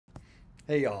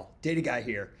Hey y'all, Data Guy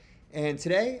here. And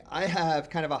today I have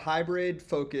kind of a hybrid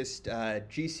focused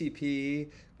GCP,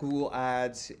 Google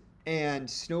Ads, and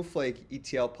Snowflake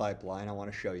ETL pipeline I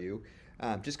want to show you.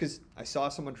 Just because I saw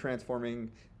someone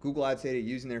transforming Google Ads data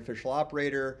using their official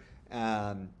operator,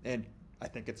 and I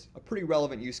think it's a pretty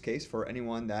relevant use case for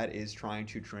anyone that is trying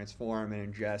to transform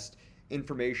and ingest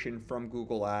information from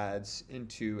Google Ads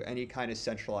into any kind of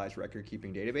centralized record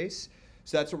keeping database.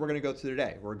 So that's what we're going to go through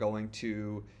today. We're going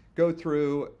to go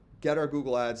through, get our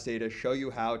Google Ads data, show you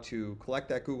how to collect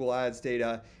that Google Ads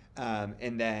data,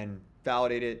 and then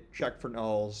validate it, check for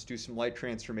nulls, do some light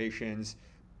transformations,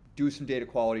 do some data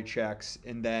quality checks,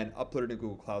 and then upload it to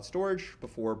Google Cloud Storage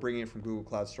before bringing it from Google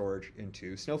Cloud Storage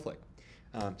into Snowflake.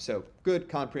 So good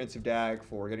comprehensive DAG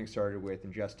for getting started with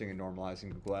ingesting and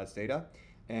normalizing Google Ads data.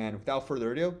 And without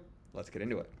further ado, let's get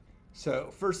into it. So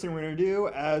first thing we're going to do,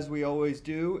 as we always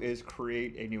do, is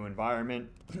create a new environment.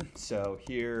 So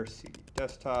here, cd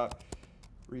desktop,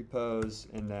 repos,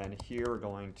 and then here we're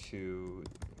going to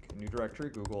make a new directory,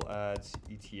 Google Ads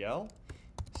ETL,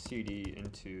 cd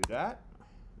into that,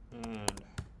 and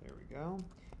there we go.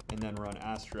 And then run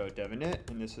astro dev init,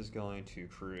 and this is going to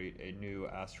create a new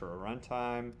astro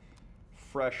runtime,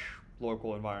 fresh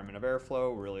local environment of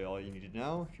Airflow, really all you need to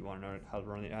know if you want to know how to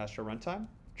run the astro runtime.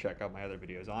 Check out my other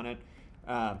videos on it.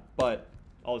 But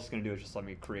all it's going to do is just let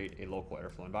me create a local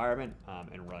Airflow environment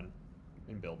and run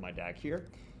and build my DAG here.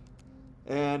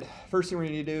 And first thing we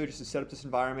need to do just to set up this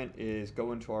environment is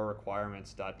go into our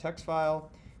requirements.txt file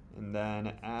and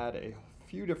then add a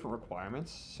few different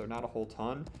requirements. So not a whole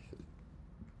ton,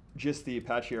 just the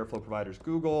Apache Airflow providers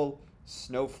Google,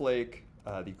 Snowflake,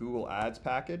 the Google Ads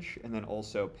package, and then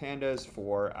also pandas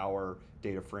for our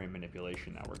data frame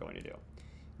manipulation that we're going to do.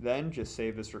 Then just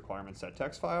save this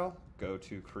requirements.txt file, go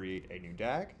to create a new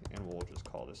DAG, and we'll just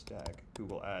call this DAG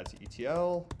Google Ads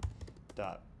ETL.py,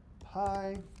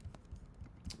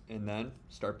 and then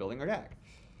start building our DAG.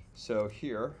 So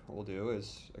here, what we'll do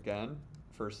is, again,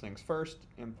 first things first,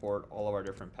 import all of our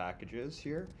different packages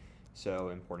here. So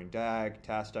importing DAG,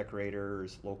 task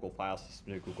decorators, local file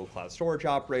system to Google Cloud Storage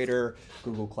operator,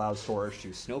 Google Cloud Storage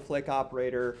to Snowflake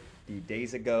operator, the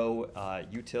days ago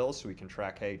util, so we can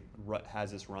track, hey,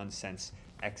 has this run since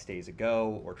X days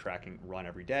ago, or tracking run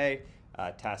every day.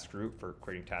 Task group for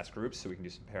creating task groups, so we can do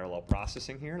some parallel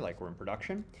processing here like we're in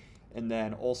production. And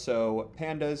then also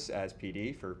pandas as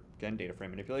PD for, again, data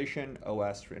frame manipulation,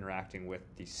 OS for interacting with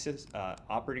the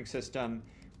operating system,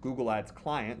 Google Ads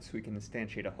client, so we can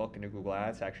instantiate a hook into Google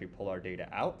Ads to actually pull our data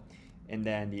out. And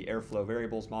then the Airflow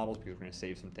variables models, because we're going to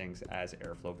save some things as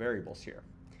Airflow variables here.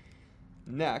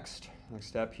 Next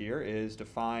step here is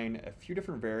define a few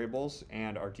different variables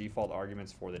and our default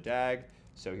arguments for the DAG.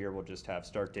 So here we'll just have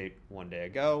start date 1 day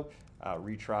ago,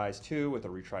 retries 2 with a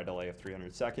retry delay of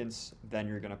 300 seconds. Then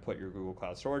you're going to put your Google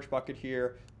Cloud Storage bucket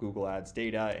here, Google Ads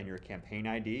data, and your campaign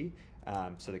ID.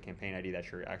 So the campaign ID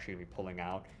that you're actually going to be pulling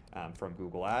out from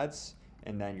Google Ads.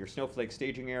 And then your Snowflake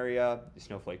staging area, the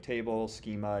Snowflake table,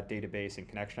 schema, database, and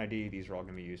connection ID. These are all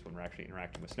going to be used when we're actually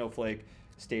interacting with Snowflake.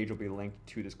 Stage will be linked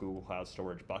to this Google Cloud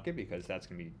Storage bucket because that's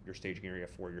going to be your staging area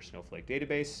for your Snowflake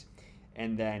database.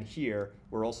 And then here,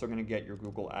 we're also going to get your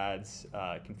Google Ads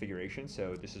configuration.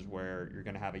 So this is where you're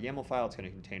going to have a YAML file. It's going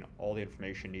to contain all the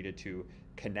information needed to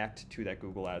connect to that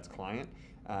Google Ads client.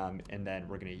 And then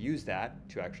we're going to use that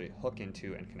to actually hook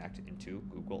into and connect into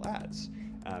Google Ads.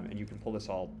 And you can pull this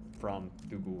all from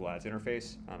the Google Ads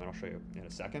interface, and I'll show you in a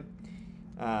second.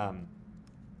 But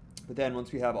then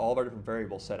once we have all of our different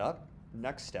variables set up,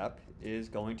 next step is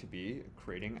going to be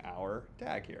creating our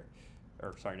DAG here.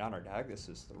 Or sorry, not our DAG, this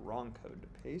is the wrong code to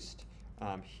paste.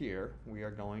 Here, we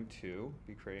are going to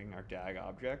be creating our DAG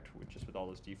object, which is with all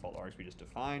those default args we just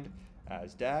defined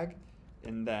as DAG,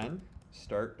 and then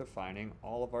start defining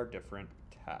all of our different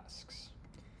tasks.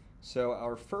 So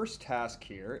our first task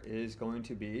here is going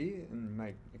to be, and you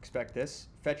might expect this,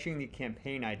 fetching the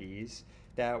campaign IDs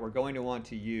that we're going to want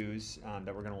to use,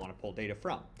 that we're going to want to pull data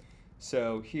from.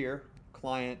 So here,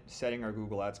 client, setting our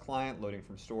Google Ads client, loading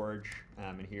from storage,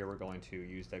 and here we're going to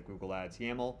use that Google Ads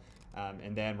YAML,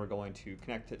 and then we're going to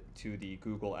connect it to the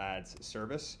Google Ads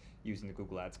service using the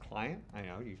Google Ads client. I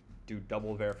know, you do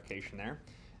double verification there.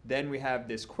 Then we have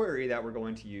this query that we're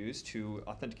going to use to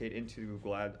authenticate into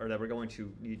Google Ads, or that we're going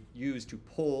to use to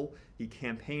pull the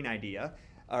campaign idea,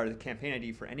 or the campaign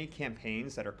ID for any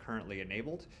campaigns that are currently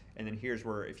enabled. And then here's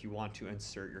where if you want to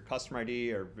insert your customer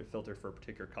ID or filter for a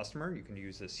particular customer, you can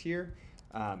use this here,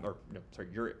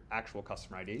 your actual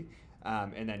customer ID.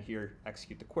 And then here,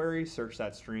 execute the query, search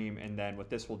that stream, and then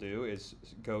what this will do is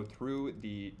go through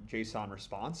the JSON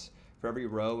response For every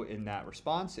row in that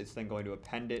response, it's then going to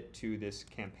append it to this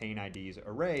campaign IDs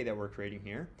array that we're creating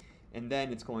here. And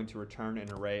then it's going to return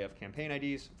an array of campaign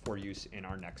IDs for use in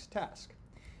our next task.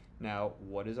 Now,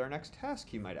 what is our next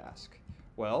task, you might ask?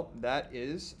 Well, that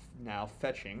is now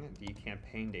fetching the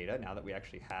campaign data now that we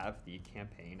actually have the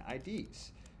campaign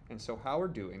IDs. And so how we're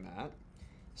doing that,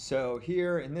 so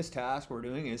here in this task, what we're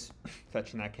doing is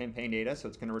fetching that campaign data. So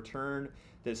it's going to return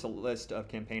this list of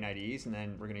campaign IDs, and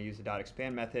then we're going to use the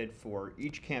 .expand method for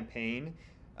each campaign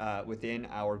within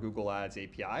our Google Ads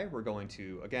API. We're going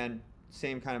to, again,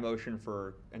 same kind of motion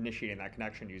for initiating that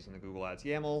connection using the Google Ads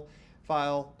YAML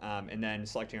file, and then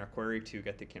selecting our query to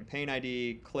get the campaign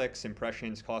ID, clicks,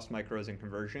 impressions, cost micros, and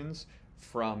conversions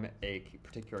from a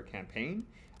particular campaign.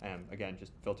 Again,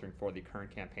 just filtering for the current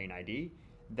campaign ID.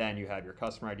 Then you have your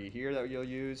customer ID here that you'll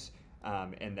use,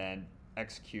 and then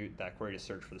execute that query to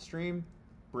search for the stream,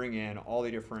 bring in all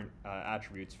the different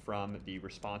attributes from the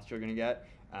response you're going to get.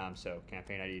 So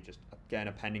campaign ID, just again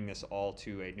appending this all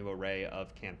to a new array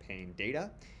of campaign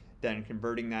data, then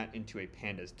converting that into a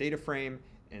pandas data frame,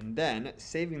 and then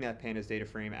saving that pandas data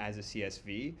frame as a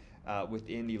CSV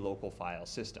within the local file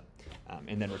system.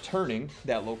 And then returning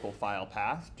that local file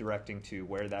path directing to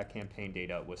where that campaign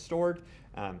data was stored.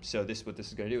 So what this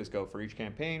is going to do is go for each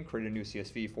campaign, create a new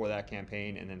CSV for that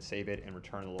campaign, and then save it and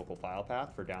return the local file path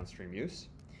for downstream use.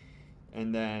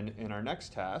 And then in our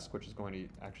next task, which is going to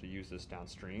actually use this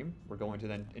downstream, we're going to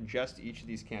then ingest each of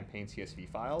these campaign CSV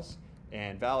files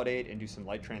and validate and do some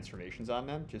light transformations on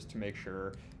them just to make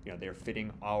sure they're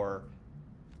fitting our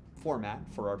format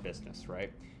for our business,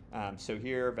 right? So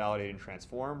here, validate and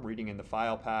transform, reading in the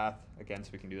file path. Again,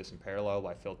 so we can do this in parallel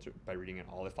by reading in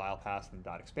all the file paths in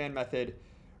the .expand method,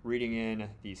 reading in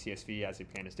the CSV as a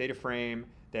pandas data frame,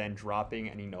 then dropping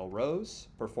any null rows,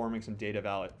 performing some data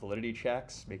validity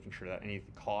checks, making sure that any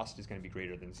cost is going to be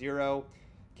greater than 0,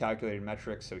 calculated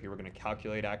metrics. So here we're going to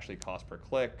calculate actually cost per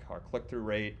click, our click-through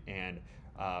rate, and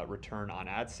return on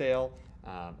ad sale,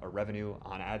 or revenue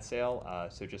on ad sale.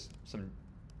 So just some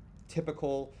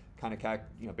typical kind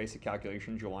of basic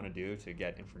calculations you'll want to do to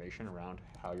get information around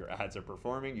how your ads are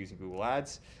performing using Google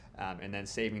Ads, and then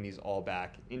saving these all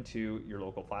back into your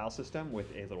local file system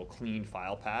with a little clean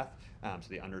file path. So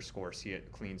the underscore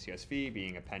clean CSV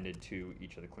being appended to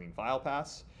each of the clean file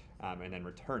paths, and then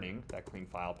returning that clean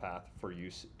file path for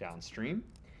use downstream.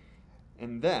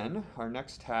 And then our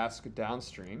next task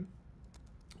downstream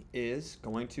is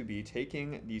going to be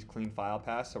taking these clean file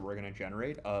paths that we're going to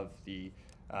generate of the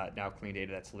now clean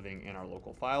data that's living in our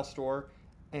local file store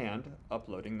and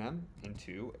uploading them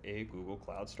into a Google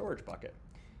Cloud Storage bucket.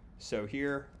 So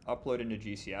here, upload into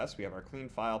GCS, we have our clean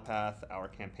file path, our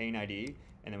campaign ID,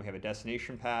 and then we have a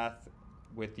destination path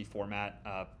with the format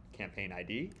campaign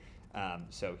ID.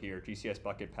 So here, GCS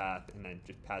bucket path, and then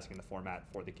just passing in the format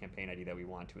for the campaign ID that we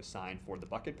want to assign for the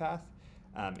bucket path.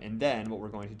 And then what we're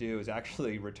going to do is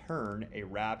actually return a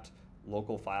wrapped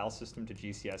local file system to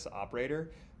GCS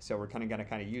operator. So we're going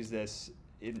to use this.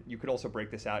 You could also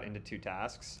break this out into 2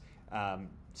 tasks.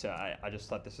 So I just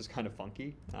thought this was kind of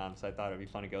funky. So I thought it would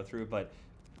be fun to go through, but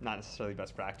not necessarily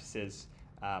best practices.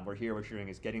 We're here, what you're doing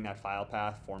is getting that file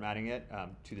path, formatting it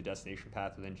to the destination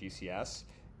path within GCS,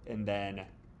 and then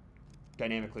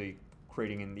dynamically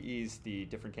creating in the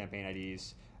different campaign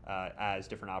IDs as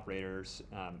different operators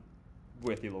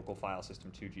with the local file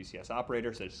system to GCS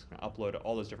operator. So just going to upload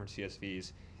all those different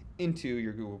CSVs into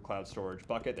your Google Cloud Storage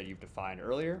bucket that you've defined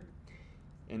earlier.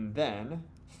 And then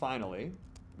finally,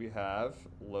 we have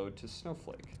load to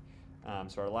Snowflake.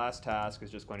 So our last task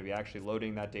is just going to be actually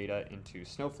loading that data into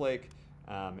Snowflake.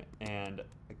 And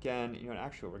again,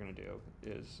 actually what we're going to do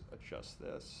is adjust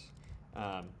this.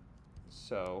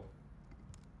 So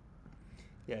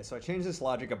I changed this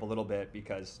logic up a little bit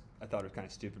because I thought it was kind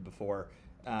of stupid before.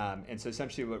 And so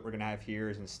essentially what we're going to have here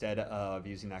is, instead of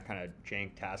using that kind of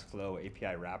jank task flow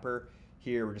API wrapper,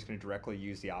 here we're just going to directly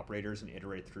use the operators and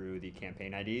iterate through the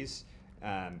campaign IDs.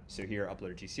 So here,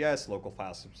 upload to GCS, local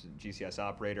file system GCS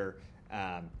operator,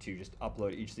 to just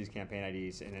upload each of these campaign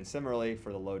IDs. And then similarly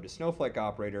for the load to Snowflake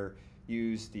operator,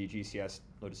 use the GCS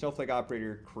load to Snowflake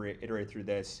operator, iterate through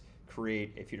this,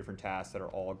 create a few different tasks that are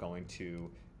all going to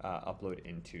upload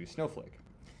into Snowflake.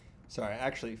 So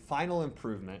actually, final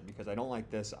improvement, because I don't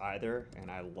like this either, and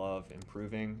I love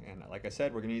improving. And like I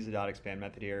said, we're going to use the .expand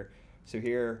method here. So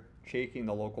here, taking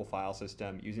the local file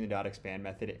system, using the .expand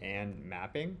method and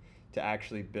mapping to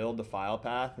actually build the file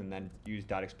path, and then use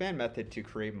 .expand method to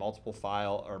create multiple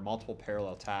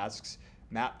parallel tasks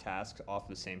map tasks off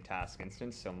the same task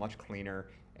instance, so much cleaner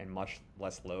and much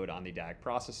less load on the DAG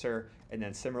processor. And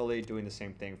then similarly, doing the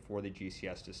same thing for the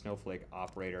GCS to Snowflake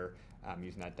operator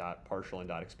using that .partial and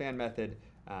 .expand method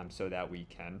so that we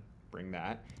can bring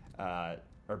that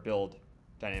or build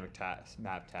dynamic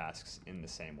map tasks in the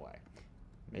same way.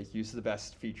 Make use of the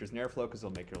best features in Airflow because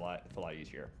it'll make your life a lot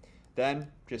easier.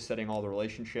 Then just setting all the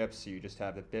relationships, so you just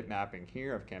have the bit mapping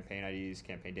here of campaign IDs,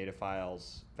 campaign data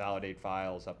files, validate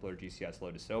files, upload GCS,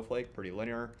 load to Snowflake, pretty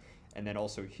linear. And then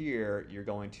also here, you're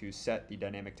going to set the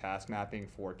dynamic task mapping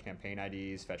for campaign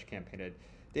IDs, fetch campaign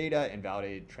data, and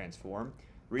validate transform.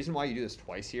 The reason why you do this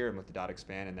twice here and with the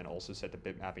 .expand and then also set the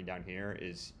bit mapping down here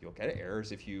is you'll get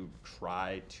errors if you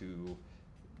try to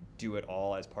do it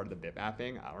all as part of the bit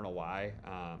mapping. I don't know why,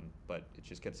 but it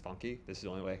just gets funky. This is the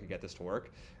only way I could get this to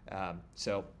work.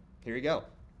 So here you go.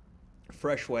 A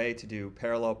fresh way to do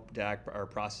parallel DAG or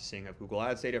processing of Google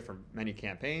Ads data from many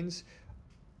campaigns,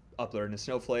 upload into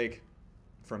Snowflake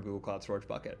from Google Cloud Storage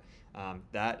Bucket.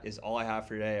 That is all I have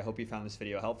for today. I hope you found this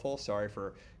video helpful. Sorry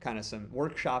for kind of some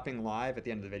workshopping live at the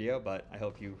end of the video, but I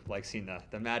hope you like seeing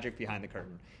the magic behind the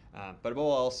curtain. But above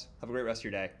all else, have a great rest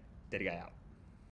of your day. Data Guy out.